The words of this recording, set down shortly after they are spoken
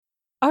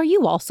Are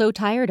you also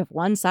tired of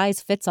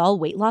one-size-fits-all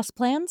weight loss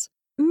plans?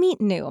 Meet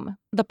Noom,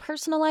 the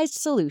personalized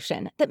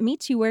solution that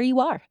meets you where you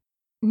are.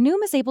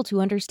 Noom is able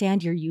to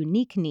understand your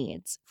unique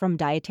needs, from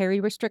dietary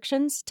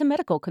restrictions to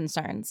medical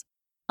concerns.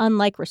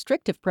 Unlike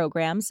restrictive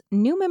programs,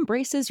 Noom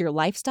embraces your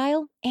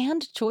lifestyle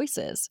and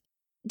choices.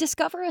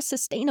 Discover a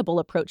sustainable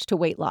approach to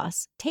weight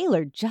loss,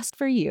 tailored just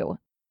for you.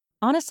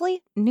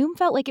 Honestly, Noom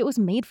felt like it was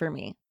made for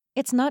me.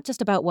 It's not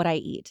just about what I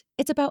eat,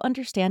 it's about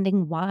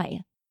understanding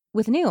why.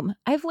 With Noom,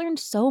 I've learned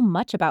so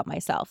much about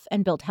myself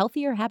and built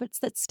healthier habits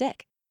that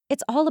stick.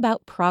 It's all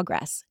about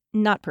progress,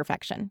 not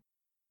perfection.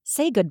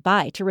 Say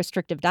goodbye to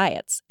restrictive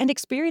diets and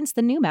experience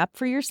the Noom app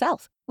for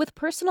yourself with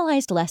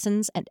personalized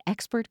lessons and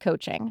expert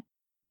coaching.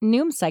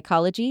 Noom's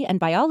psychology and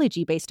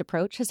biology-based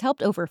approach has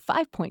helped over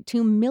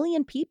 5.2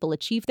 million people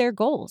achieve their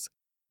goals.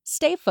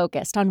 Stay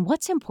focused on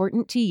what's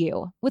important to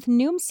you with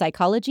Noom's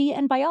psychology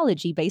and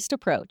biology-based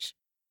approach.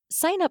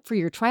 Sign up for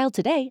your trial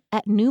today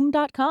at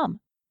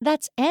Noom.com.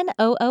 That's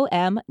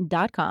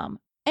Noom.com.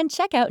 And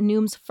check out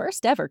Noom's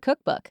first ever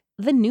cookbook,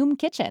 The Noom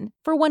Kitchen,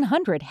 for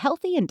 100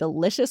 healthy and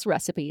delicious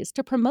recipes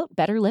to promote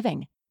better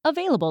living.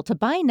 Available to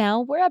buy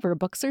now wherever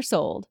books are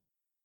sold.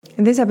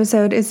 This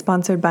episode is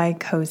sponsored by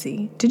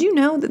Cozy. Did you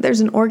know that there's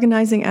an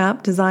organizing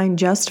app designed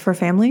just for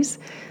families?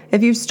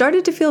 If you've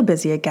started to feel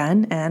busy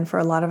again, and for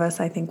a lot of us,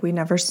 I think we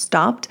never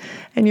stopped,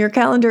 and your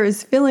calendar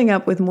is filling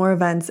up with more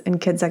events and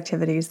kids'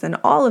 activities than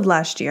all of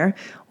last year,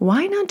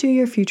 why not do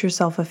your future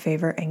self a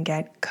favor and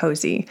get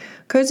Cozy?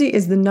 Cozy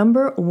is the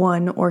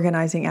 #1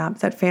 organizing app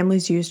that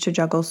families use to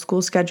juggle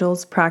school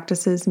schedules,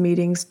 practices,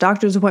 meetings,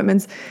 doctor's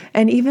appointments,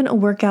 and even a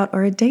workout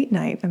or a date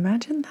night.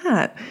 Imagine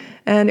that.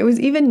 And it was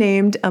even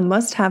named a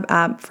must-have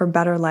app for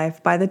better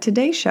life by the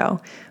Today Show.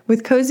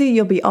 With Cozy,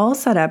 you'll be all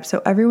set up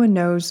so everyone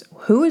knows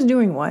who is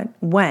doing what,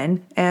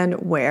 when, and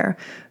where.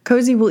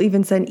 Cozy will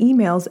even send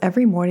emails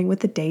every morning with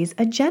the day's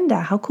agenda.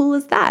 How cool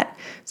is that?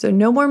 So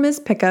no more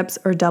missed pickups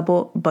or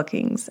double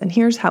bookings. And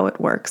here's how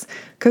it works.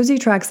 Cozy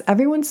tracks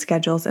everyone's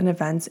schedules and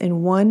events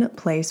in one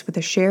place with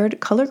a shared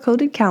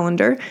color-coded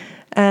calendar,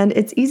 and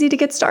it's easy to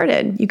get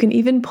started. You can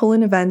even pull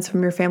in events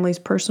from your family's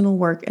personal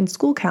work and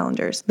school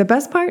calendars. The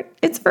best part?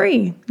 It's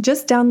free.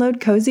 Just download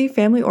Cozy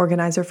Family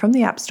Organizer from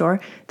the App Store.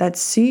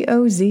 That's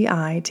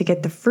COZI to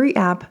get the free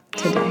app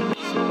today.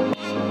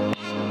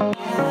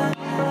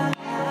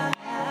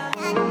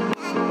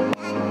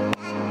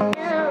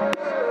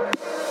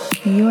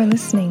 You are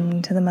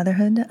listening to the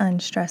Motherhood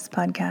Unstressed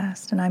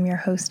podcast, and I'm your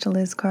host,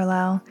 Liz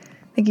Carlisle.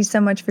 Thank you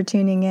so much for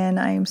tuning in.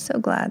 I am so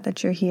glad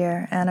that you're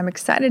here, and I'm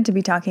excited to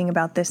be talking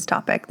about this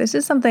topic. This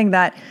is something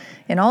that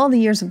in all the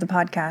years of the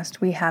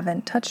podcast we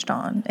haven't touched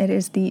on. It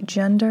is the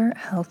gender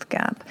health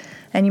gap.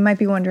 And you might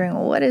be wondering,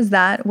 well, what is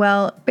that?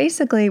 Well,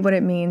 basically what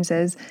it means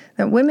is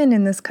that women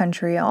in this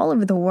country, all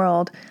over the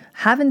world,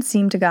 haven't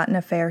seemed to gotten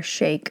a fair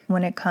shake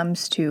when it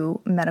comes to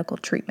medical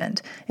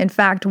treatment. In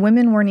fact,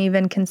 women weren't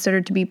even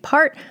considered to be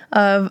part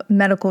of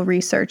medical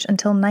research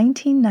until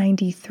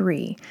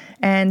 1993.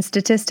 And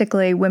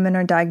statistically, women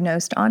are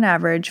diagnosed on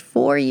average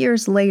 4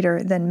 years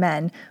later than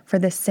men for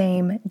the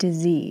same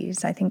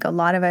disease. I think a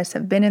lot of us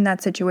have been in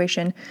that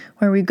situation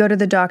where we go to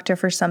the doctor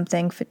for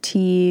something,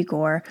 fatigue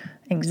or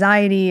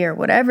anxiety or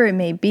whatever it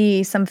may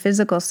be, some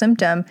physical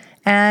symptom,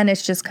 and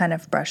it's just kind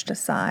of brushed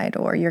aside,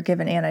 or you're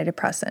given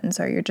antidepressants,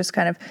 or you're just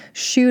kind of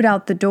shooed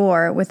out the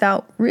door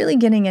without really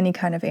getting any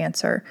kind of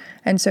answer.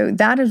 And so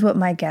that is what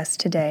my guest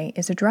today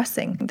is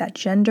addressing, that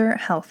gender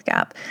health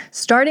gap,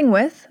 starting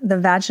with the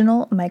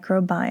vaginal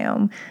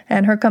microbiome.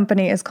 And her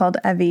company is called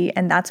Evvy,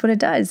 and that's what it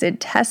does. It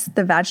tests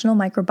the vaginal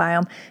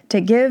microbiome to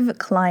give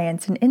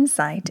clients an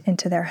insight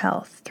into their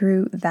health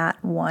through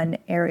that one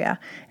area.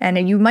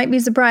 And you might be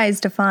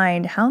surprised to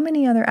find how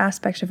many other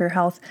aspects of your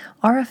health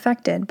are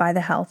affected by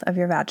the health of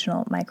your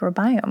vaginal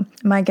microbiome.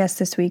 My guest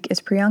this week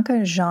is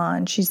Priyanka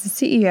Jhan. She's the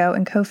CEO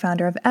and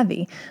co-founder of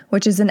Evvy,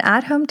 which is an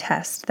at-home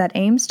test that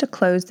aims to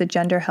close the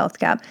gender health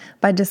gap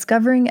by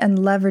discovering and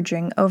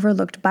leveraging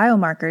overlooked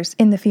biomarkers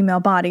in the female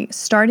body,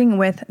 starting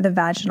with the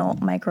vaginal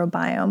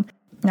microbiome.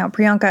 Now,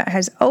 Priyanka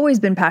has always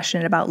been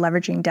passionate about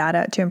leveraging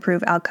data to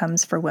improve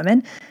outcomes for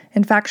women.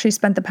 In fact, she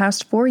spent the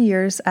past 4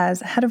 years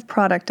as head of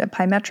product at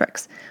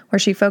Pymetrics, where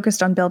she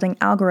focused on building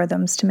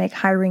algorithms to make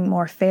hiring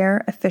more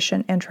fair,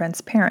 efficient, and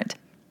transparent.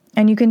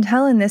 And you can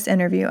tell in this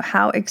interview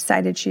how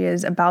excited she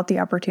is about the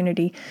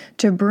opportunity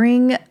to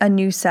bring a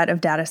new set of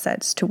data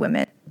sets to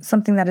women,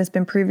 something that has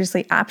been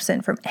previously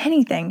absent from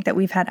anything that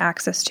we've had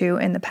access to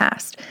in the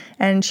past.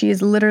 And she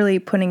is literally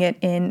putting it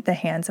in the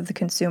hands of the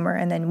consumer.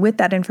 And then with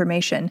that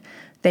information,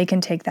 they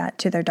can take that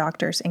to their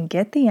doctors and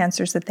get the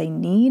answers that they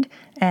need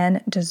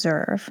and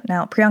deserve.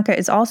 Now, Priyanka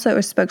is also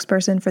a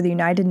spokesperson for the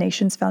United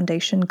Nations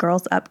Foundation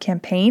Girls Up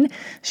campaign.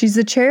 She's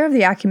the chair of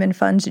the Acumen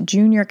Fund's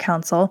Junior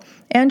Council,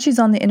 and she's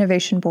on the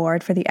innovation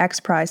board for the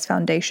X Prize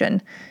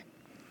Foundation.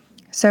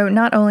 So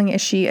not only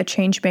is she a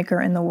change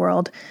maker in the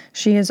world,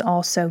 she is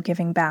also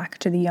giving back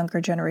to the younger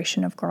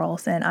generation of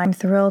girls. And I'm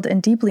thrilled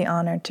and deeply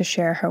honored to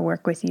share her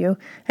work with you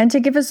and to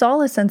give us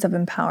all a sense of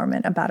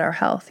empowerment about our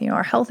health.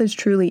 Our health is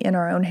truly in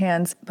our own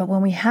hands, but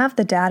when we have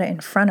the data in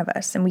front of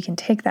us and we can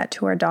take that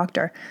to our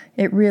doctor,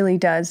 it really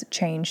does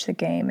change the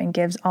game and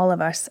gives all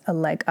of us a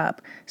leg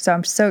up. So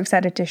I'm so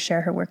excited to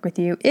share her work with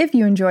you. If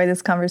you enjoy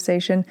this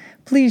conversation,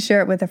 please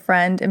share it with a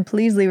friend and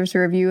please leave us a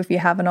review if you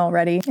haven't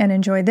already, and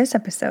enjoy this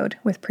episode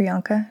with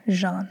Priyanka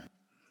Jean.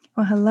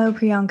 Well, hello,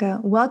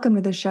 Priyanka. Welcome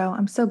to the show.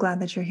 I'm so glad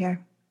that you're here.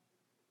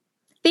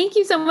 Thank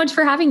you so much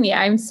for having me.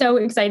 I'm so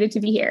excited to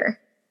be here.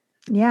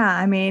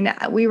 Yeah,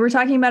 we were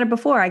talking about it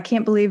before. I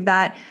can't believe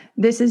that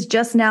this is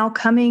just now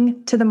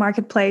coming to the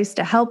marketplace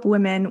to help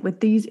women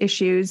with these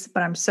issues,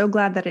 but I'm so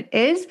glad that it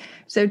is.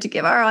 So to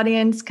give our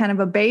audience kind of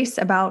a base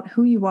about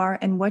who you are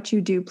and what you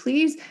do,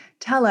 please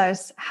tell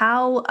us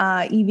how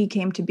Evie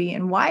came to be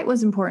and why it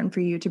was important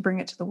for you to bring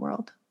it to the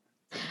world.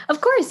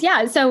 Of course.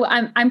 Yeah. So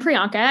I'm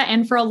Priyanka.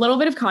 And for a little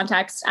bit of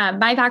context,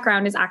 my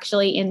background is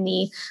actually in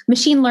the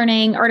machine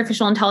learning,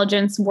 artificial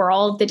intelligence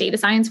world, the data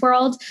science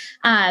world.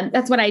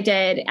 That's what I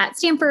did at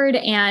Stanford.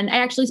 And I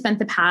actually spent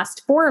the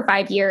past 4 or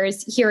 5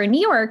 years here in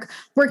New York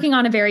working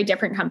on a very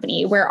different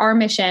company where our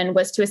mission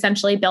was to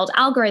essentially build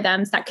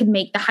algorithms that could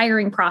make the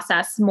hiring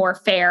process more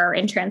fair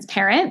and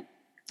transparent,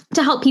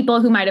 to help people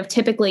who might have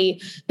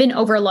typically been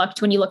overlooked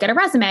when you look at a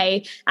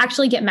resume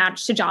actually get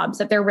matched to jobs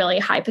that they're really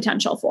high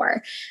potential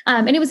for.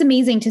 And it was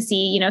amazing to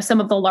see, some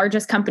of the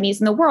largest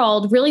companies in the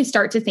world really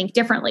start to think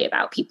differently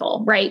about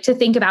people, right? To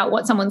think about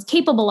what someone's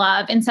capable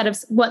of instead of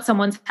what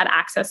someone's had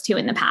access to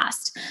in the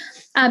past.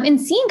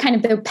 And seeing kind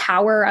of the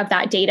power of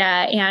that data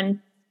and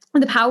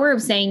the power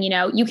of saying,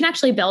 you can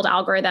actually build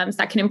algorithms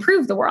that can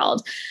improve the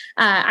world.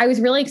 I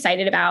was really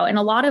excited about, and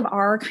a lot of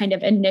our kind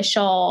of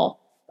initial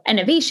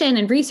innovation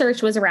and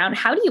research was around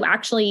how do you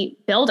actually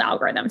build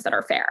algorithms that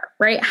are fair,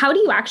 right? How do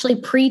you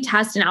actually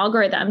pre-test an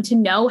algorithm to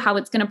know how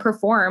it's going to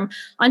perform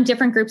on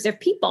different groups of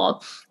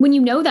people when you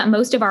know that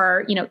most of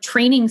our,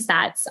 training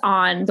sets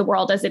on the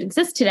world as it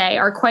exists today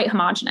are quite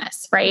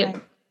homogenous,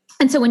 right?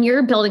 And so when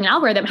you're building an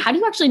algorithm, how do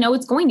you actually know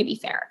it's going to be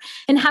fair?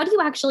 And how do you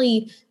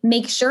actually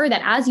make sure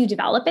that as you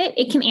develop it,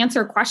 it can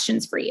answer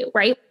questions for you,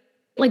 right?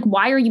 Like,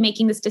 why are you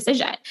making this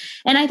decision?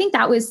 And I think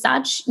that was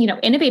such,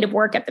 innovative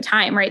work at the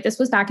time, right? This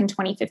was back in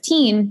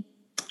 2015.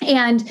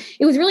 And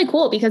it was really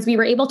cool because we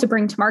were able to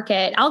bring to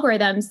market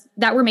algorithms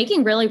that were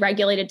making really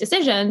regulated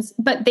decisions,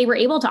 but they were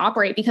able to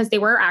operate because they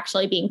were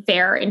actually being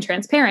fair and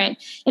transparent,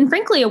 and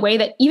frankly, a way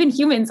that even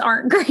humans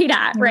aren't great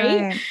at,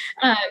 right?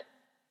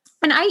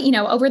 And I,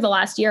 over the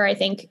last year, I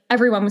think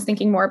everyone was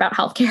thinking more about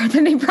healthcare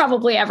than they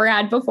probably ever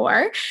had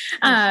before.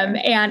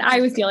 And I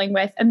was dealing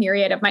with a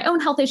myriad of my own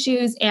health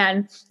issues.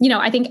 And,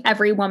 I think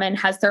every woman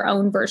has their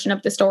own version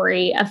of the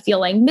story of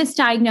feeling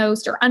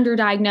misdiagnosed or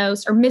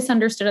underdiagnosed or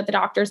misunderstood at the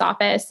doctor's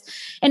office.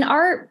 And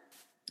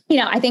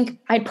I think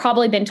I'd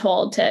probably been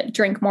told to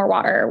drink more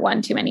water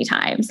one too many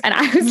times. And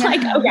I was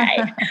like,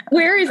 okay,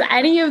 where is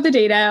any of the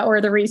data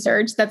or the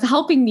research that's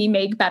helping me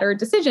make better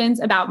decisions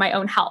about my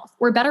own health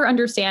or better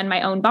understand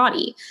my own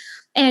body?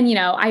 And,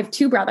 I have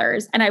 2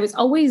 brothers, and I was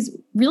always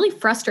really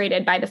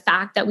frustrated by the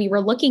fact that we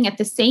were looking at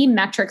the same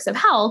metrics of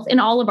health in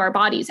all of our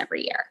bodies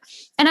every year.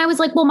 And I was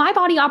like, well, my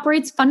body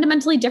operates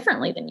fundamentally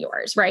differently than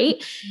yours, right?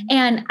 Mm-hmm.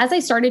 And as I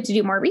started to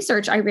do more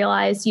research, I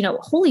realized,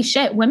 holy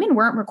shit, women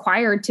weren't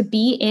required to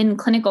be in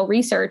clinical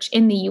research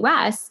in the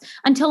US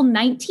until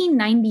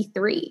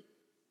 1993.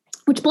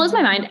 Which blows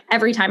my mind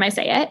every time I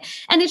say it.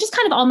 And it just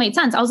kind of all made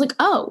sense. I was like,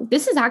 oh,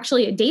 this is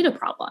actually a data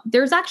problem.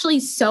 There's actually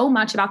so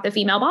much about the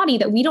female body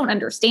that we don't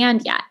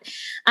understand yet.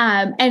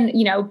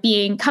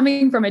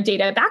 Coming from a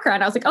data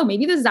background, I was like, oh,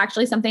 maybe this is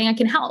actually something I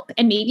can help.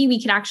 And maybe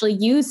we can actually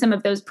use some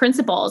of those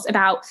principles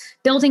about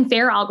building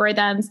fair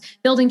algorithms,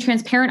 building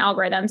transparent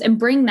algorithms, and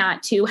bring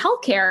that to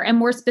healthcare, and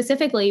more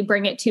specifically,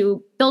 bring it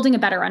to building a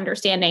better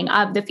understanding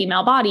of the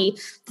female body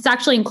that's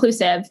actually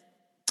inclusive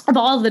of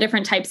all of the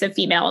different types of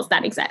females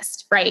that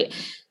exist, right?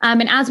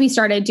 And as we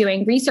started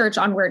doing research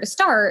on where to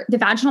start, the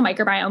vaginal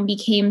microbiome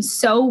became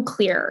so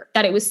clear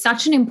that it was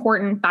such an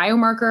important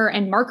biomarker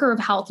and marker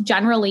of health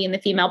generally in the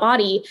female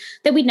body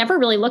that we'd never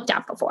really looked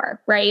at before,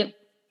 right?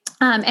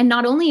 And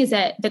not only is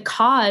it the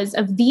cause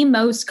of the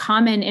most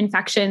common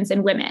infections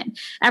in women,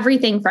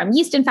 everything from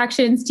yeast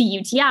infections to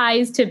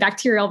UTIs to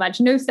bacterial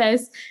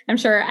vaginosis. I'm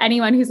sure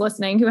anyone who's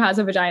listening who has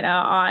a vagina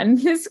on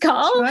this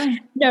call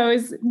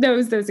knows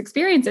those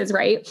experiences,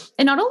 right?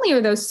 And not only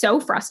are those so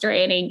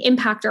frustrating,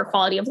 impact our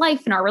quality of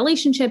life and our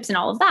relationships and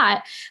all of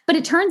that, but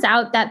it turns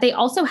out that they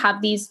also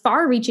have these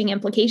far-reaching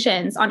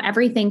implications on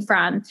everything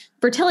from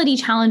fertility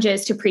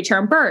challenges to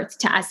preterm birth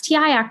to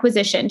STI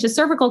acquisition to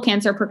cervical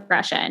cancer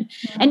progression.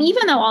 And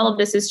even though all of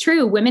this is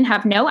true, women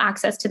have no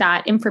access to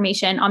that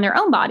information on their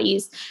own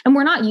bodies, and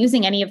we're not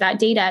using any of that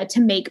data to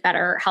make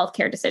better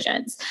healthcare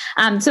decisions.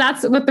 So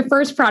that's what the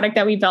first product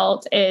that we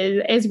built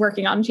is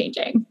working on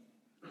changing.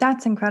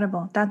 That's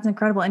incredible. That's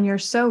incredible. And you're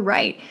so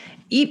right.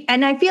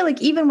 And I feel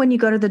like even when you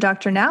go to the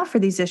doctor now for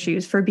these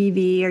issues, for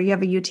BV or you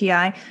have a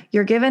UTI,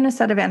 you're given a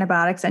set of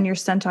antibiotics and you're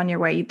sent on your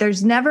way.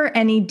 There's never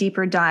any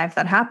deeper dive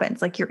that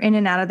happens. Like you're in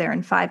and out of there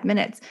in 5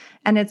 minutes.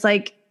 And it's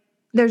like,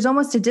 there's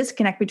almost a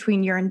disconnect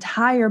between your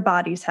entire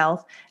body's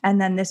health and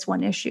then this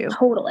one issue.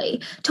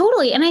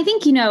 Totally. And I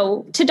think,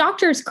 to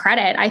doctors'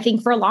 credit, I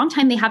think for a long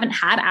time, they haven't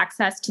had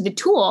access to the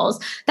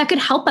tools that could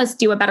help us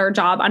do a better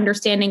job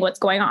understanding what's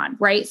going on,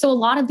 right? So a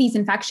lot of these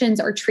infections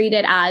are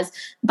treated as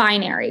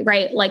binary,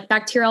 right? Like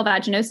bacterial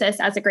vaginosis,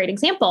 as a great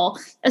example,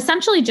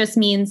 essentially just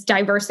means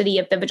diversity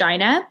of the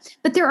vagina.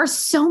 But there are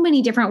so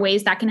many different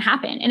ways that can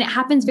happen. And it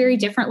happens very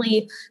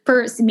differently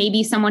for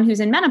maybe someone who's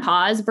in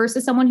menopause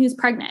versus someone who's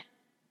pregnant.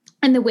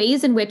 And the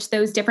ways in which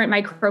those different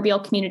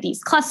microbial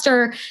communities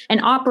cluster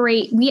and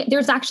operate,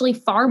 there's actually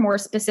far more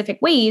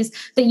specific ways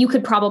that you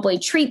could probably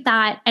treat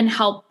that and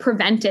help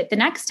prevent it the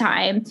next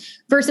time.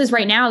 Versus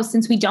right now,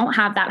 since we don't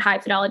have that high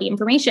fidelity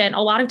information,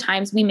 a lot of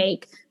times we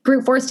make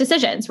brute force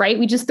decisions, right?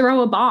 We just throw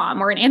a bomb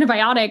or an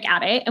antibiotic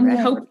at it and we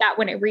hope that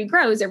when it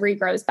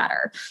regrows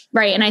better,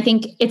 right? And I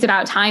think it's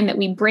about time that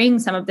we bring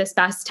some of this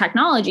best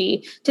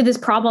technology to this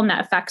problem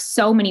that affects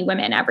so many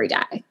women every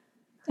day.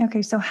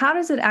 Okay, so how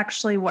does it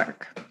actually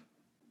work?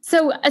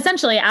 So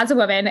essentially, as a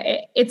woman,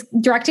 it's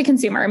direct to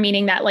consumer,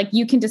 meaning that like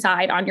you can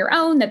decide on your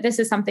own that this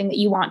is something that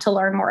you want to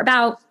learn more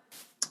about.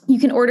 You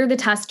can order the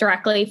test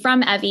directly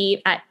from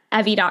Evvie at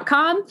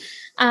Evvie.com.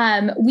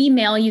 We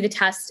mail you the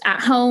test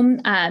at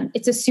home.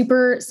 It's a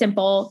super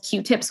simple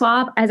Q-tip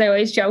swab. As I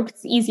always joke,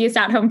 it's the easiest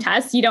at-home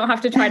test. You don't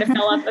have to try to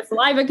fill up a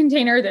saliva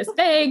container this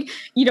big.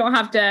 You don't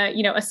have to,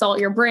 assault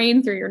your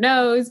brain through your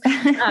nose.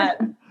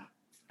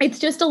 It's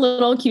just a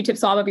little Q-tip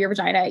swab of your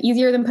vagina,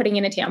 easier than putting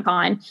in a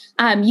tampon.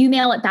 You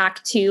mail it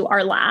back to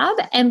our lab,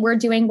 and we're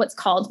doing what's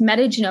called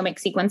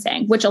metagenomic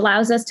sequencing, which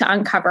allows us to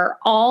uncover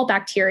all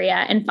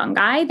bacteria and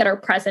fungi that are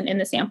present in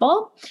the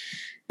sample.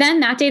 Then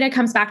that data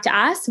comes back to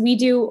us.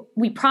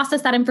 We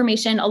process that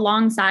information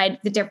alongside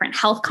the different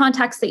health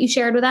contexts that you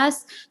shared with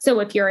us. So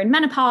if you're in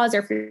menopause or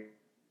if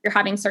you're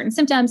having certain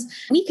symptoms,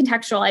 we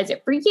contextualize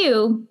it for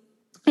you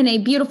in a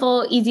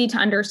beautiful, easy to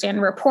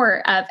understand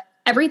report of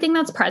everything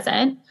that's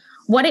present,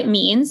 what it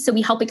means. So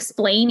we help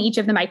explain each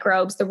of the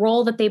microbes, the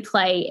role that they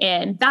play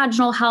in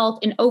vaginal health,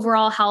 in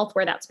overall health,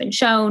 where that's been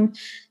shown,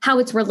 how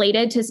it's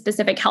related to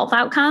specific health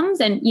outcomes.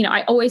 And,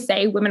 I always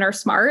say women are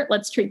smart.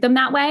 Let's treat them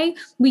that way.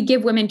 We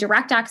give women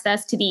direct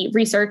access to the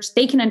research.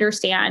 They can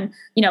understand,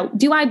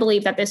 do I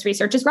believe that this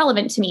research is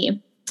relevant to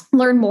me?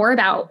 Learn more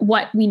about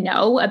what we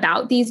know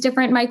about these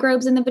different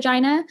microbes in the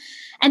vagina.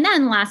 And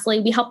then lastly,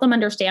 we help them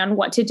understand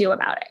what to do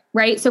about it,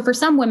 right? So for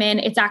some women,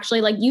 it's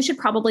actually like, you should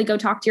probably go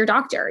talk to your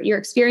doctor. You're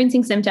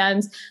experiencing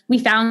symptoms. We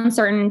found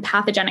certain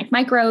pathogenic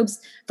microbes.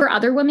 For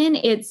other women,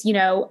 it's,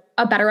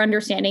 a better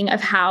understanding of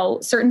how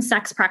certain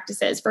sex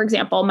practices, for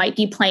example, might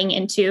be playing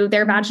into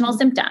their vaginal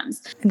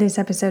symptoms. This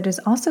episode is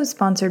also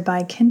sponsored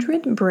by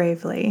Kindred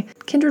Bravely.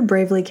 Kindred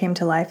Bravely came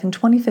to life in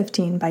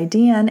 2015 by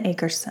Deanne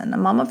Akerson, a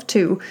mom of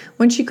 2,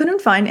 when she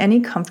couldn't find any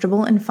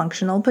comfortable and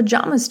functional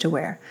pajamas to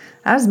wear.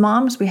 As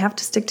moms, we have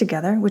to stick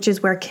together, which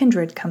is where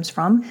Kindred comes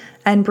from.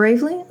 And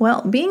Bravely,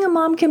 well, being a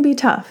mom can be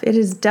tough. It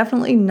is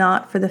definitely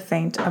not for the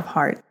faint of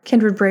heart.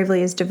 Kindred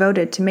Bravely is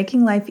devoted to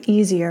making life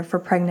easier for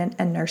pregnant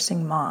and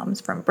nursing moms,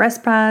 from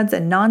breast pads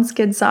and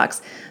non-skid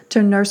socks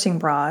to nursing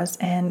bras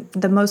and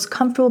the most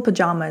comfortable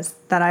pajamas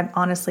that I've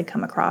honestly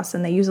come across.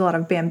 And they use a lot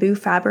of bamboo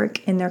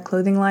fabric in their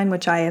clothing line,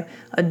 which I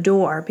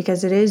adore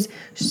because it is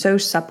so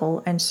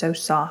supple and so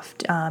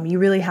soft. You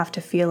really have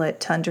to feel it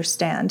to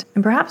understand.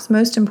 And perhaps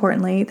most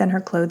importantly than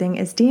her clothing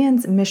is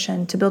Deanne's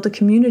mission to build a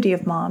community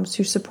of moms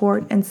who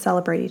support and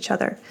celebrate each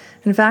other.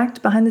 In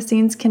fact, behind the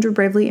scenes, Kindred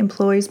Bravely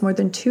employs more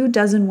than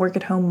 24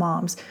 work-at-home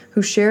moms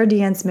who share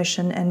Deanne's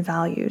mission and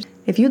values.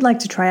 If you'd like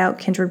to try out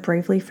Kindred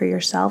Bravely for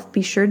yourself,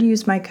 be sure to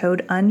use my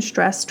code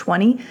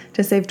UNSTRESS20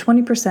 to save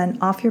 20%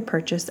 off your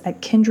purchase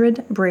at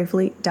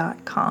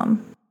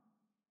kindredbravely.com.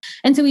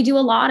 And so we do a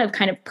lot of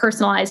kind of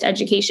personalized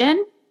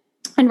education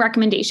and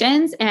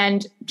recommendations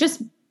and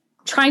just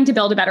trying to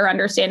build a better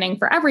understanding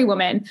for every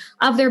woman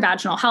of their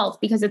vaginal health,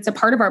 because it's a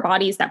part of our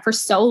bodies that for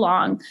so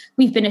long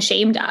we've been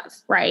ashamed of,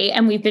 right?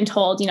 And we've been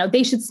told,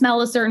 they should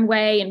smell a certain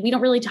way and we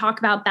don't really talk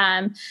about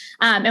them.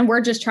 And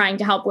we're just trying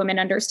to help women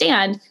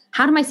understand,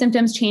 how do my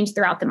symptoms change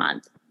throughout the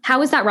month?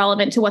 How is that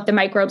relevant to what the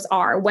microbes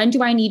are? When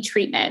do I need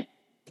treatment?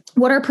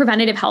 What are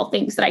preventative health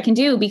things that I can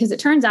do? Because it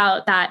turns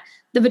out that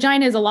the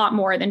vagina is a lot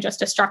more than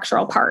just a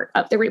structural part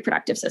of the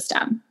reproductive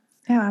system.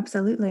 Oh,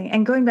 absolutely.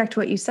 And going back to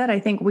what you said, I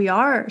think we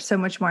are so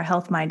much more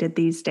health-minded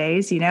these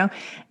days,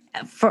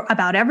 for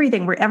about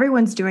everything, where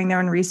everyone's doing their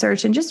own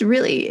research and just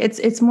really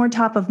it's more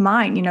top of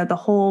mind, the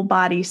whole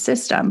body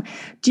system.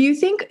 Do you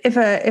think if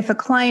a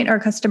client or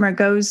a customer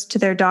goes to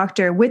their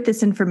doctor with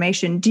this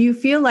information, do you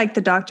feel like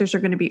the doctors are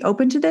going to be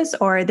open to this,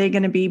 or are they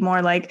going to be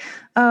more like,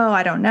 oh,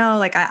 I don't know,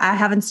 like I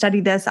haven't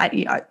studied this.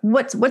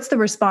 What's the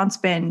response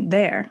been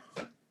there?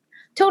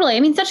 Totally. I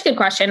mean, such a good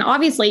question.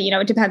 Obviously,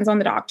 it depends on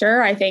the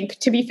doctor. I think,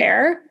 to be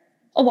fair,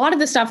 a lot of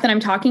the stuff that I'm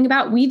talking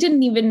about, we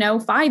didn't even know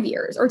 5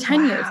 years or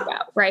 10 years ago,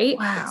 right?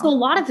 Wow. So a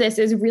lot of this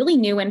is really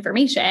new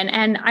information.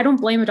 And I don't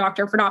blame a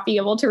doctor for not being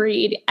able to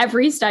read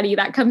every study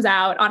that comes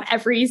out on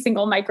every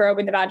single microbe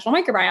in the vaginal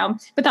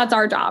microbiome, but that's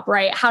our job,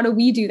 right? How do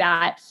we do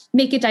that?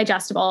 Make it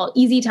digestible,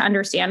 easy to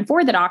understand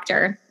for the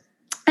doctor.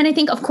 And I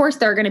think, of course,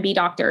 there are going to be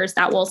doctors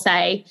that will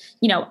say,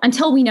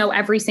 until we know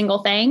every single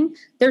thing,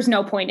 there's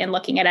no point in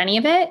looking at any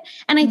of it.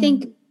 And I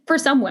think for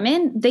some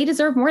women, they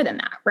deserve more than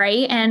that,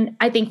 right? And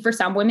I think for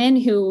some women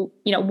who,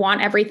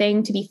 want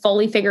everything to be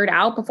fully figured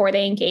out before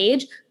they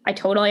engage, I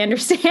totally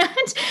understand.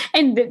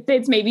 And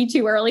it's maybe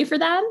too early for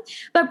them.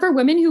 But for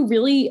women who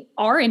really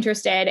are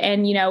interested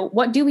in,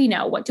 what do we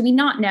know? What do we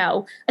not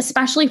know?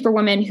 Especially for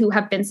women who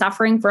have been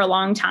suffering for a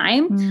long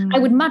time, I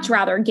would much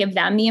rather give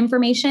them the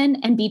information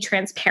and be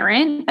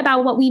transparent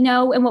about what we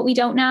know and what we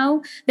don't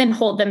know than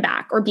hold them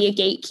back or be a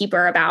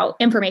gatekeeper about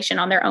information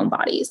on their own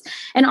bodies.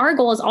 And our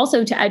goal is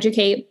also to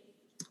educate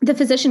the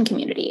physician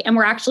community. And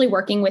we're actually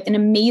working with an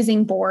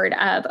amazing board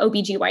of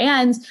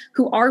OBGYNs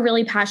who are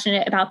really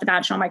passionate about the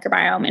vaginal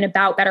microbiome and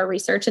about better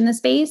research in the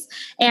space.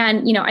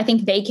 And, I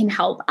think they can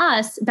help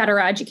us better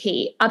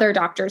educate other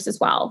doctors as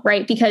well,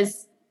 right?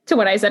 Because to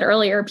what I said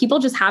earlier, people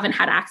just haven't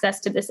had access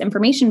to this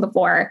information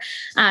before.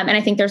 And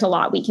I think there's a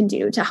lot we can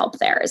do to help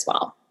there as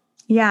well.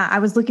 Yeah, I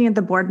was looking at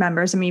the board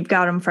members. I mean, you've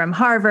got them from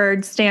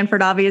Harvard,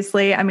 Stanford,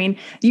 obviously. I mean,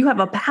 you have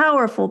a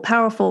powerful,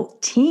 powerful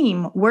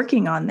team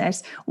working on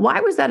this.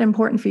 Why was that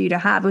important for you to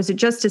have? Was it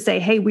just to say,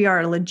 hey, we are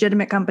a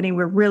legitimate company.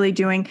 We're really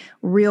doing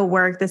real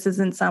work. This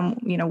isn't some,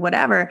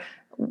 whatever.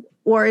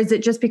 Or is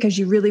it just because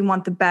you really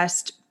want the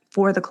best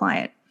for the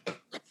client?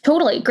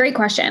 Totally. Great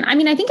question. I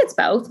mean, I think it's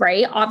both,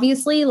 right?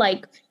 Obviously,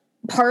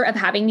 part of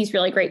having these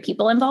really great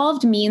people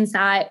involved means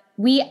that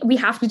we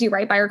have to do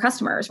right by our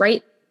customers,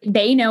 right?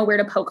 They know where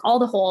to poke all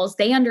the holes.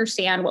 They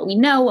understand what we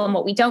know and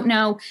what we don't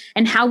know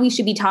and how we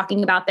should be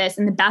talking about this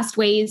and the best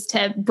ways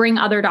to bring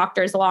other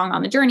doctors along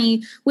on the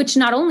journey, which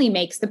not only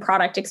makes the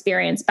product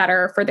experience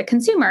better for the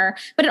consumer,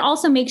 but it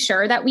also makes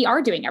sure that we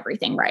are doing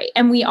everything right.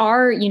 And we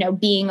are,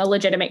 being a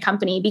legitimate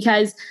company,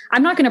 because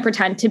I'm not going to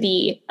pretend to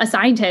be a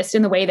scientist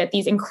in the way that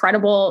these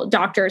incredible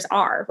doctors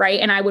are, right?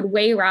 And I would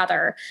way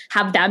rather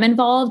have them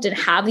involved and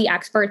have the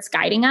experts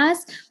guiding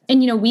us.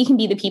 And, we can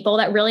be the people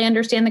that really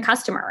understand the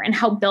customer and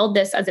help build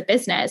this as a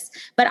business.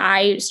 But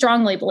I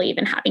strongly believe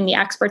in having the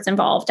experts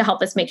involved to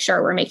help us make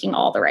sure we're making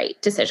all the right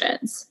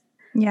decisions.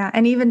 Yeah.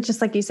 And even just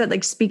like you said,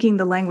 speaking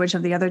the language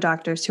of the other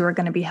doctors who are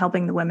going to be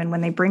helping the women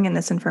when they bring in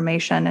this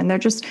information, and they're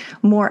just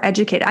more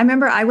educated. I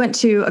remember I went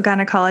to a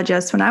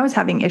gynecologist when I was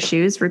having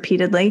issues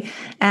repeatedly.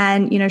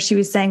 And, she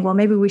was saying, well,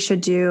 maybe we should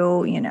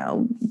do,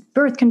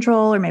 birth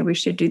control, or maybe we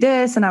should do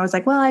this. And I was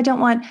like, well, I don't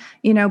want,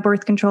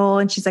 birth control.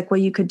 And she's like, well,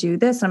 you could do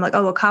this. And I'm like,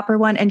 oh, a copper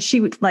one. And she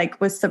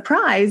was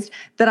surprised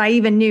that I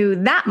even knew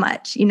that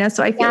much,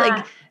 so I feel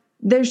like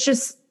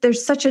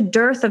there's such a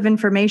dearth of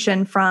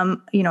information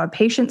from, a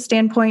patient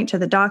standpoint to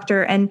the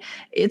doctor. And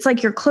it's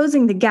like you're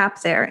closing the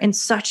gap there in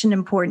such an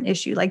important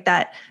issue. Like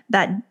that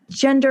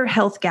gender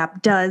health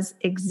gap does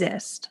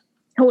exist.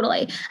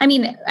 Totally. I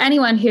mean,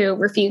 anyone who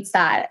refutes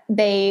that,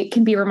 they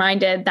can be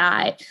reminded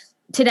that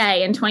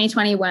today in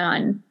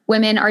 2021,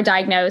 women are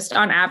diagnosed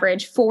on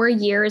average 4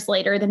 years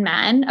later than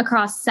men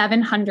across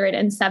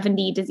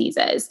 770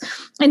 diseases.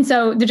 And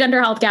so the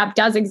gender health gap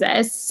does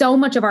exist. So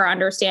much of our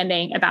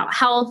understanding about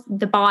health,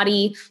 the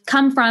body,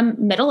 come from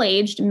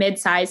middle-aged,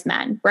 mid-sized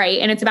men, right?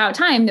 And it's about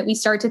time that we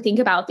start to think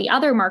about the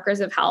other markers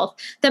of health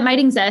that might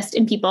exist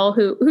in people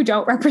who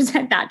don't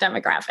represent that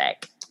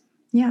demographic.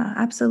 Yeah,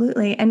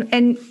 absolutely.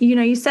 And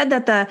you said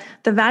that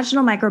the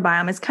vaginal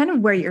microbiome is kind of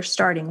where you're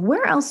starting.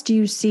 Where else do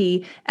you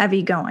see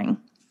Evie going?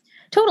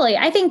 Totally.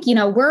 I think,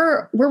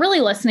 we're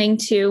really listening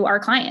to our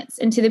clients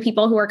and to the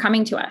people who are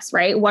coming to us,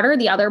 right? What are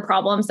the other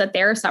problems that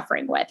they're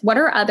suffering with? What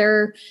are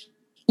other,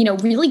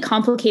 really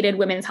complicated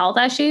women's health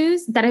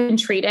issues that have been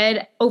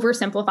treated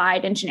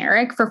oversimplified and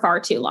generic for far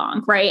too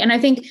long, right? And I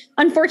think,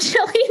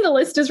 unfortunately, the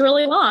list is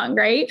really long,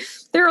 right?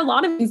 There are a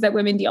lot of things that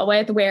women deal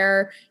with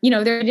where,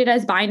 they're treated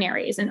as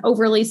binaries and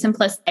overly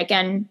simplistic,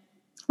 and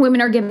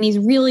women are given these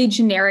really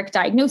generic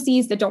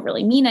diagnoses that don't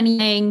really mean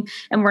anything,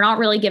 and we're not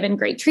really given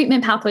great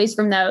treatment pathways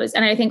from those.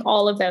 And I think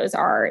all of those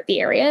are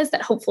the areas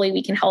that hopefully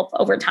we can help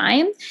over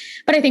time.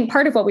 But I think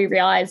part of what we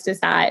realized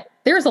is that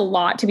there's a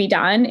lot to be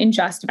done in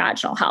just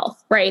vaginal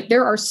health, right?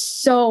 There are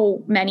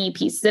so many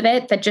pieces of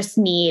it that just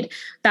need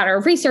better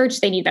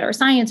research. They need better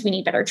science. We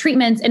need better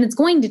treatments. And it's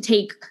going to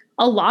take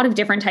a lot of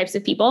different types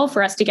of people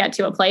for us to get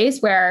to a place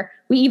where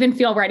we even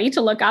feel ready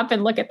to look up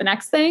and look at the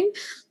next thing.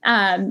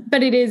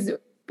 But it is,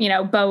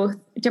 both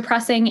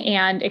depressing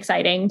and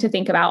exciting to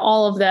think about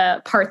all of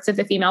the parts of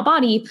the female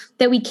body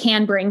that we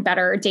can bring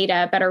better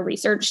data, better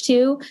research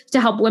to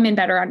help women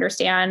better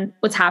understand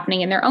what's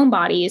happening in their own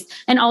bodies,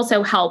 and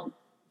also help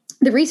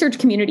the research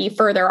community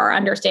further our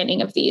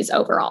understanding of these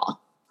overall.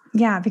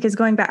 Yeah, because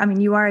going back, I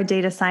mean, you are a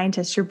data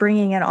scientist. You're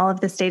bringing in all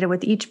of this data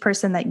with each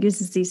person that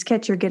uses these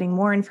kits. You're getting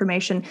more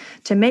information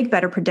to make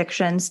better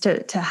predictions,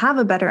 to have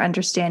a better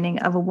understanding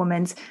of a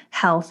woman's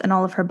health and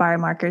all of her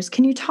biomarkers.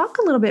 Can you talk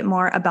a little bit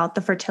more about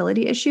the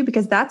fertility issue?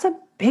 Because that's a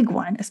big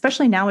one,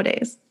 especially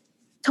nowadays.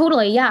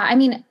 Totally. Yeah. I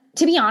mean,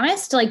 to be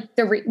honest, like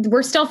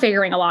we're still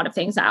figuring a lot of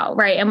things out,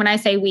 right? And when I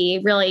say we,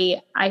 really,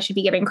 I should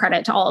be giving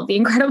credit to all of the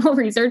incredible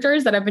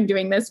researchers that have been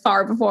doing this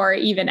far before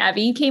even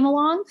Evie came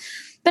along.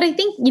 But I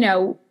think,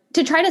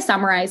 to try to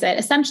summarize it,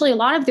 essentially a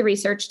lot of the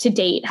research to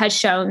date has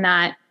shown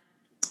that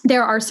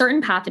there are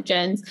certain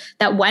pathogens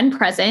that when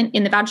present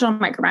in the vaginal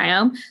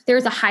microbiome,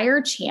 there's a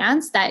higher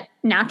chance that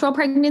natural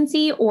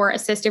pregnancy or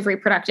assistive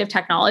reproductive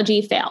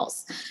technology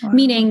fails,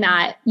 meaning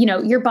that,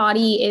 your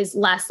body is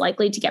less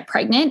likely to get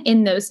pregnant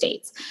in those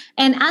states.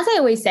 And as I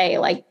always say,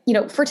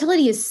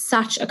 fertility is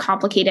such a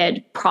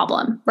complicated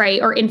problem,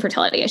 right? Or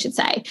infertility, I should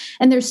say.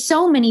 And there's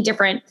so many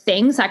different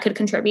things that could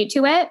contribute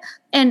to it.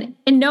 And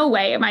in no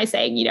way am I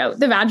saying,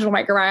 the vaginal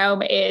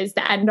microbiome is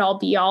the end all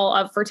be all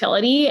of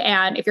fertility.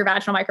 And if your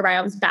vaginal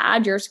microbiome is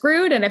bad, you're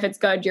screwed. And if it's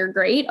good, you're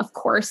great. Of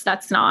course,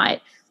 that's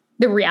not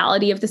the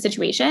reality of the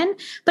situation,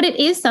 but it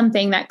is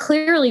something that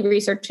clearly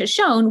research has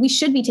shown we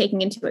should be taking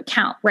into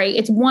account, right?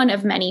 It's one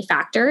of many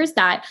factors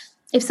that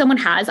if someone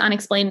has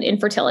unexplained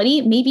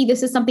infertility, maybe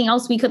this is something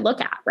else we could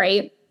look at,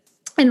 right?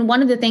 And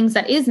one of the things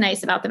that is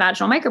nice about the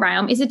vaginal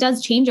microbiome is it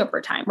does change over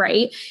time,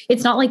 right?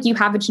 It's not like you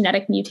have a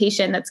genetic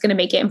mutation that's going to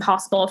make it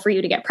impossible for you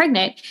to get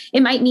pregnant.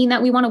 It might mean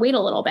that we want to wait a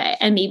little bit.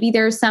 And maybe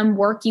there's some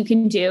work you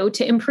can do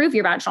to improve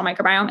your vaginal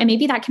microbiome. And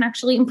maybe that can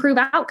actually improve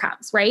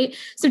outcomes, right?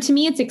 So to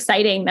me, it's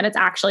exciting that it's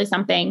actually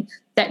something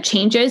that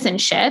changes and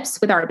shifts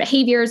with our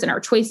behaviors and our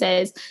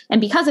choices. And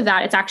because of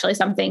that, it's actually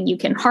something you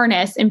can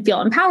harness and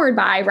feel empowered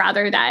by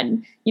rather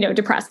than,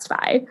 depressed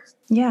by.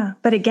 Yeah.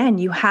 But again,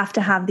 you have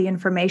to have the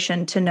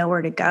information to know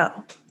where to go.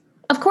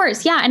 Of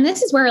course. Yeah. And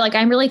this is where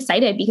I'm really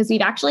excited because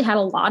we've actually had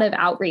a lot of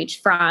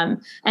outreach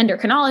from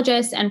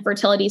endocrinologists and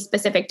fertility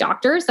specific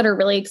doctors that are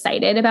really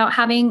excited about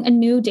having a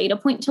new data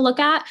point to look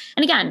at.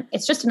 And again,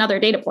 it's just another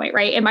data point,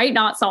 right? It might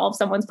not solve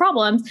someone's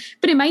problems,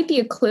 but it might be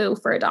a clue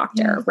for a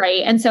doctor,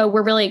 right? And so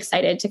we're really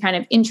excited to kind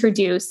of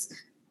introduce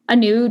a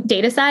new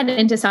data set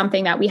into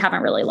something that we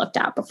haven't really looked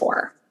at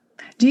before.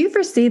 Do you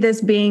foresee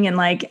this being in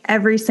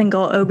every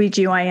single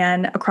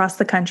OBGYN across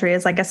the country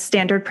as a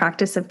standard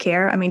practice of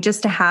care? I mean,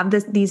 just to have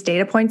these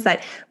data points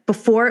that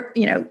before,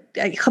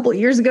 a couple of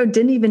years ago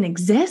didn't even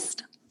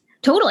exist?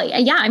 Totally.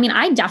 Yeah. I mean,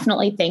 I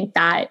definitely think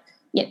that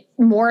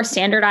more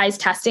standardized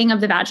testing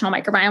of the vaginal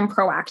microbiome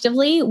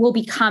proactively will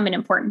become an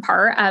important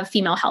part of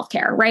female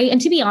healthcare, right?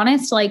 And to be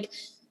honest,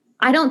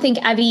 I don't think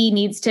Evie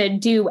needs to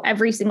do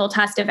every single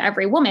test of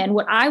every woman.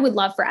 What I would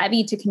love for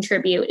Evie to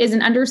contribute is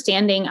an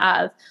understanding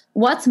of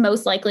what's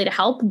most likely to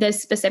help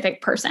this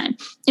specific person.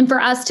 And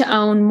for us to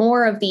own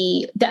more of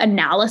the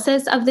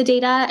analysis of the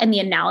data and the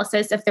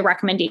analysis of the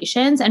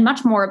recommendations and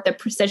much more of the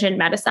precision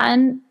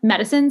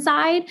medicine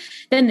side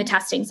than the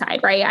testing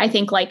side, right? I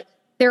think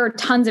there are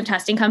tons of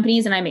testing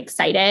companies, and I'm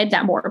excited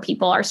that more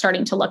people are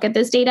starting to look at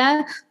this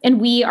data.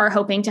 And we are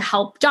hoping to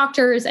help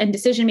doctors and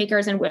decision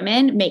makers and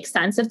women make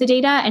sense of the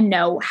data and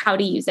know how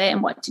to use it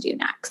and what to do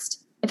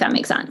next, if that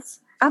makes sense.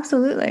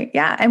 Absolutely.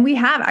 Yeah. And we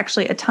have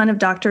actually a ton of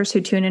doctors who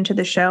tune into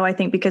the show, I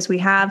think, because we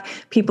have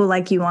people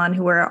like you on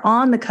who are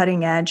on the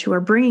cutting edge, who are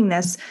bringing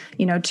this,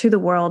 to the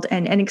world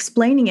and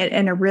explaining it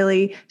in a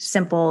really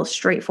simple,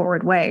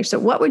 straightforward way. So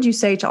what would you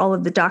say to all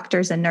of the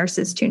doctors and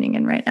nurses tuning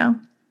in right now?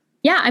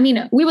 Yeah, I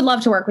mean, we would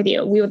love to work with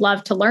you. We would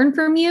love to learn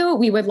from you.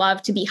 We would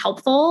love to be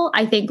helpful.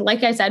 I think,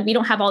 like I said, we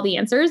don't have all the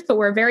answers, but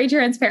we're very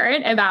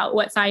transparent about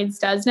what science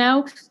does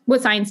know,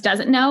 what science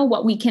doesn't know,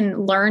 what we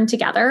can learn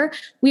together.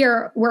 We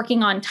are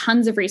working on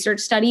tons of research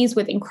studies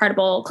with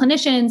incredible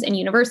clinicians and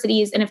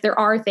universities. And if there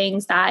are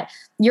things that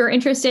you're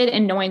interested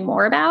in knowing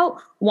more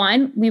about,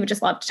 one, we would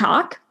just love to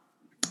talk.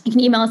 You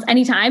can email us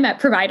anytime at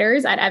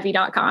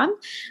providers@evie.com.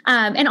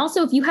 And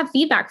also, if you have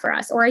feedback for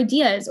us or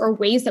ideas or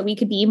ways that we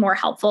could be more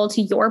helpful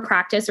to your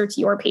practice or to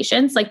your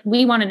patients,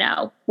 we want to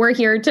know. We're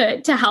here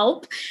to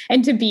help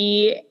and to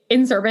be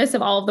in service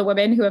of all of the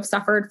women who have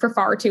suffered for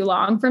far too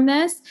long from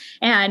this.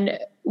 And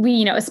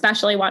we,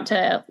 especially want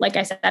to, like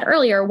I said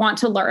earlier, want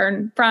to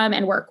learn from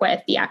and work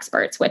with the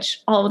experts,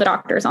 which all of the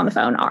doctors on the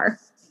phone are.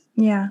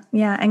 Yeah.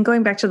 Yeah. And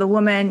going back to the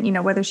woman,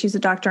 whether she's a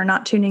doctor or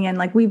not tuning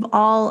in, we've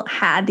all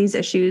had these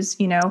issues,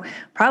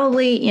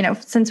 probably,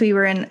 since we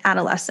were in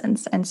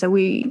adolescence. And so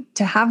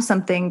to have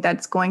something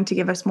that's going to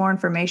give us more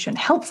information,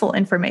 helpful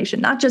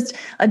information, not just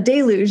a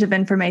deluge of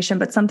information,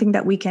 but something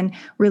that we can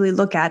really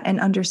look at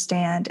and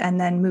understand and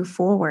then move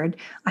forward,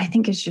 I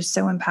think is just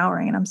so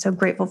empowering. And I'm so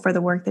grateful for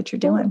the work that you're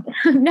doing.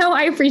 No,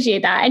 I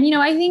appreciate that. And,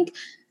 I think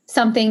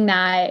something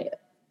that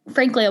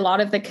frankly, a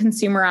lot of the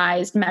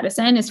consumerized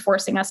medicine is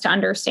forcing us to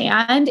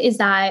understand is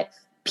that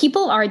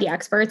people are the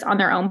experts on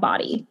their own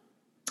body.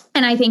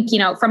 And I think,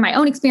 from my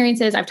own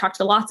experiences, I've talked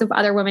to lots of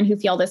other women who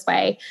feel this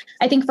way.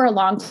 I think for a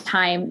long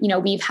time,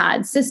 we've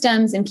had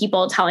systems and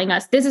people telling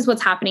us, this is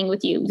what's happening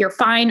with you. You're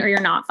fine or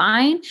you're not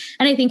fine.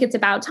 And I think it's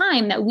about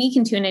time that we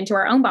can tune into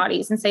our own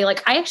bodies and say,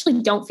 like, I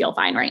actually don't feel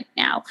fine right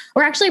now.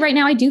 Or actually right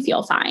now I do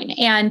feel fine.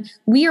 And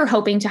we are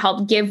hoping to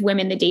help give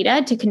women the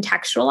data to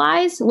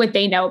contextualize what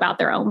they know about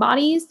their own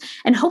bodies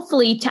and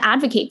hopefully to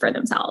advocate for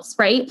themselves,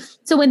 right?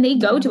 So when they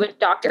go to a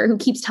doctor who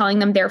keeps telling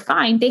them they're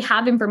fine, they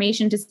have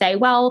information to say,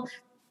 well,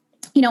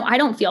 I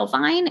don't feel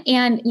fine.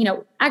 And,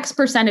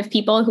 X% of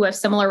people who have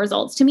similar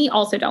results to me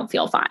also don't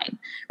feel fine.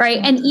 Right.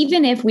 Mm-hmm. And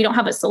even if we don't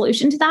have a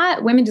solution to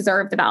that, women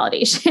deserve the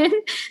validation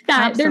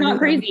that They're not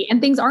crazy and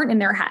things aren't in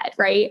their head.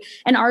 Right.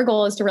 And our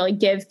goal is to really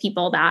give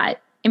people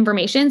that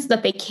information so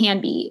that they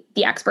can be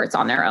the experts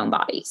on their own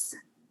bodies.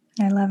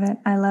 I love it.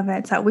 I love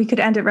it. So we could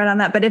end it right on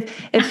that. But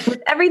if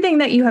with everything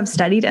that you have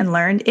studied and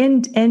learned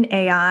in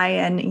AI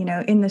and,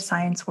 in the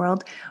science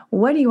world,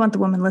 what do you want the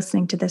woman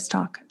listening to this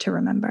talk to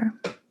remember?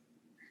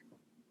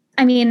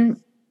 I mean,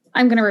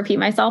 I'm going to repeat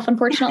myself,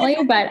 unfortunately,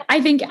 but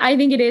I think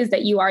it is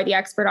that you are the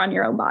expert on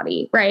your own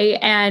body, right?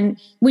 And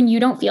when you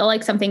don't feel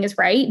like something is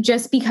right,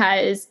 just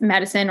because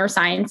medicine or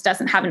science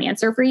doesn't have an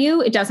answer for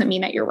you, it doesn't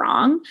mean that you're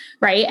wrong,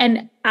 right?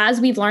 And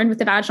as we've learned with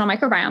the vaginal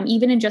microbiome,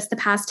 even in just the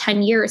past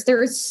 10 years,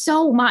 there is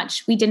so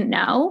much we didn't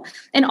know.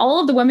 And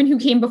all of the women who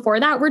came before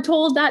that were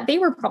told that they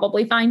were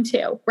probably fine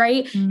too,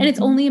 right? Mm-hmm. And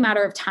it's only a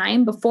matter of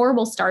time before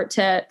we'll start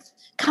to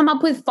come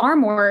up with far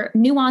more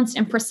nuanced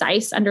and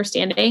precise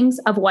understandings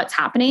of what's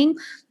happening.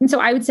 And so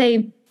I would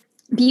say,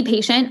 be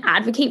patient,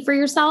 advocate for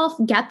yourself,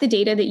 get the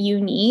data that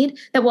you need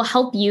that will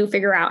help you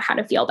figure out how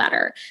to feel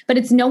better. But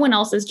it's no one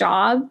else's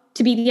job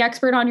to be the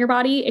expert on your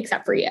body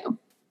except for you.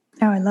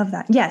 Oh, I love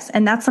that. Yes.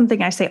 And that's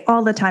something I say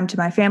all the time to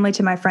my family,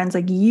 to my friends,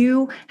 like,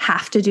 you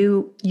have to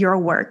do your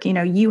work.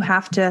 You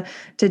have to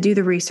do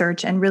the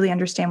research and really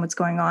understand what's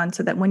going on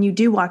so that when you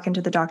do walk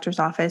into the doctor's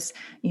office,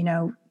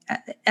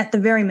 at the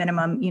very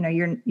minimum,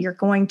 you're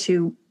going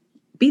to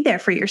be there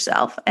for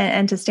yourself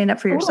and to stand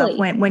up for yourself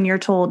when you're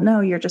told, no,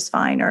 you're just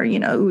fine. Or,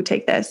 ooh,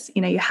 take this,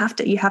 you have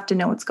to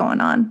know what's going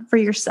on for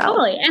yourself.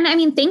 Totally. And I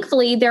mean,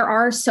 thankfully, there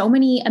are so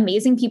many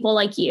amazing people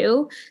like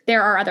you.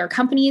 There are other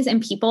companies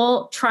and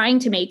people trying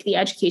to make the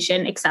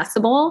education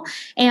accessible.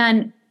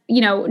 And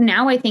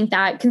now I think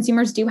that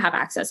consumers do have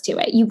access to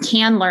it. You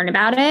can learn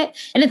about it.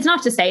 And it's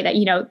not to say that,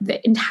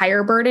 the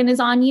entire burden is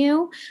on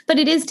you, but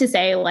it is to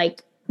say,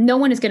 like, no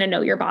one is going to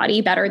know your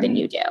body better than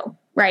you do.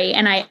 Right.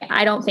 And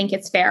I don't think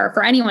it's fair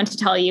for anyone to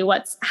tell you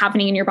what's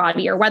happening in your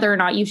body or whether or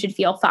not you should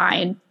feel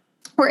fine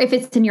or if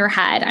it's in your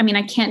head. I mean,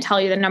 I can't tell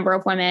you the number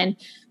of women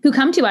who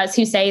come to us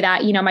who say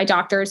that, my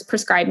doctors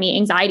prescribe me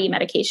anxiety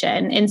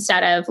medication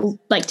instead of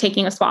like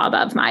taking a swab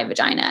of my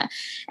vagina.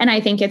 And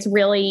I think it's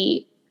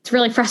really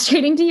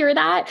frustrating to hear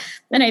that.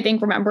 And I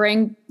think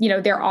remembering,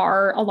 there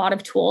are a lot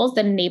of tools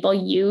that enable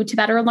you to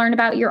better learn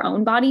about your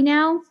own body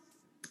now.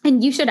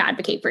 And you should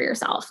advocate for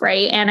yourself,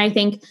 right? And I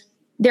think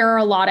there are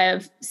a lot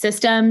of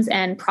systems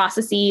and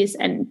processes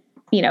and,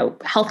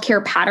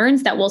 healthcare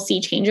patterns that we'll see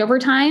change over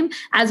time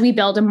as we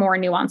build a more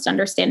nuanced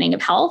understanding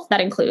of health that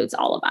includes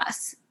all of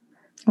us.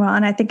 Well,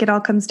 and I think it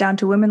all comes down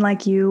to women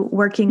like you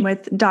working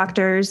with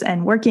doctors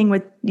and working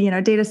with,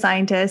 data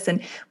scientists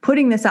and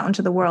putting this out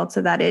into the world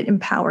so that it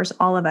empowers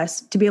all of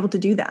us to be able to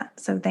do that.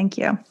 So thank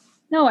you.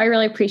 No, I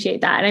really appreciate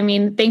that. I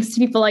mean, thanks to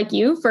people like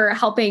you for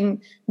helping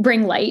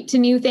bring light to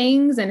new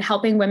things and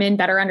helping women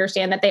better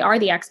understand that they are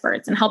the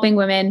experts and helping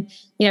women,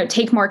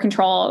 take more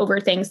control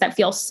over things that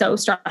feel so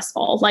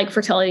stressful, like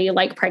fertility,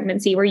 like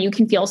pregnancy, where you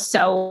can feel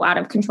so out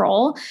of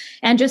control,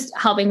 and just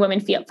helping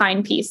women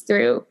find peace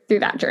through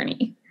that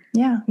journey.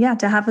 Yeah.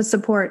 To have a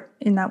support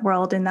in that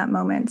world, in that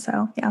moment.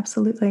 So yeah,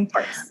 absolutely. Of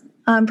course.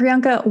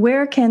 Priyanka,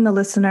 where can the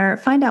listener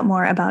find out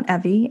more about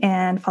Evvy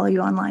and follow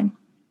you online?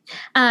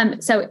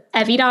 So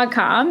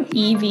Evvy.com,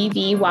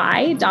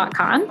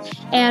 EVVY.com.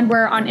 And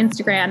we're on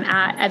Instagram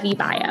at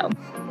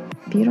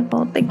EvvyBio.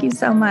 Beautiful. Thank you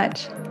so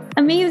much.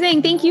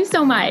 Amazing. Thank you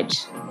so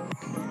much.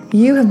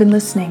 You have been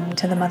listening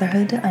to the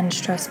Motherhood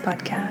Unstressed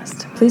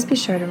podcast. Please be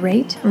sure to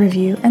rate,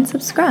 review, and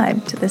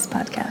subscribe to this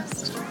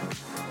podcast.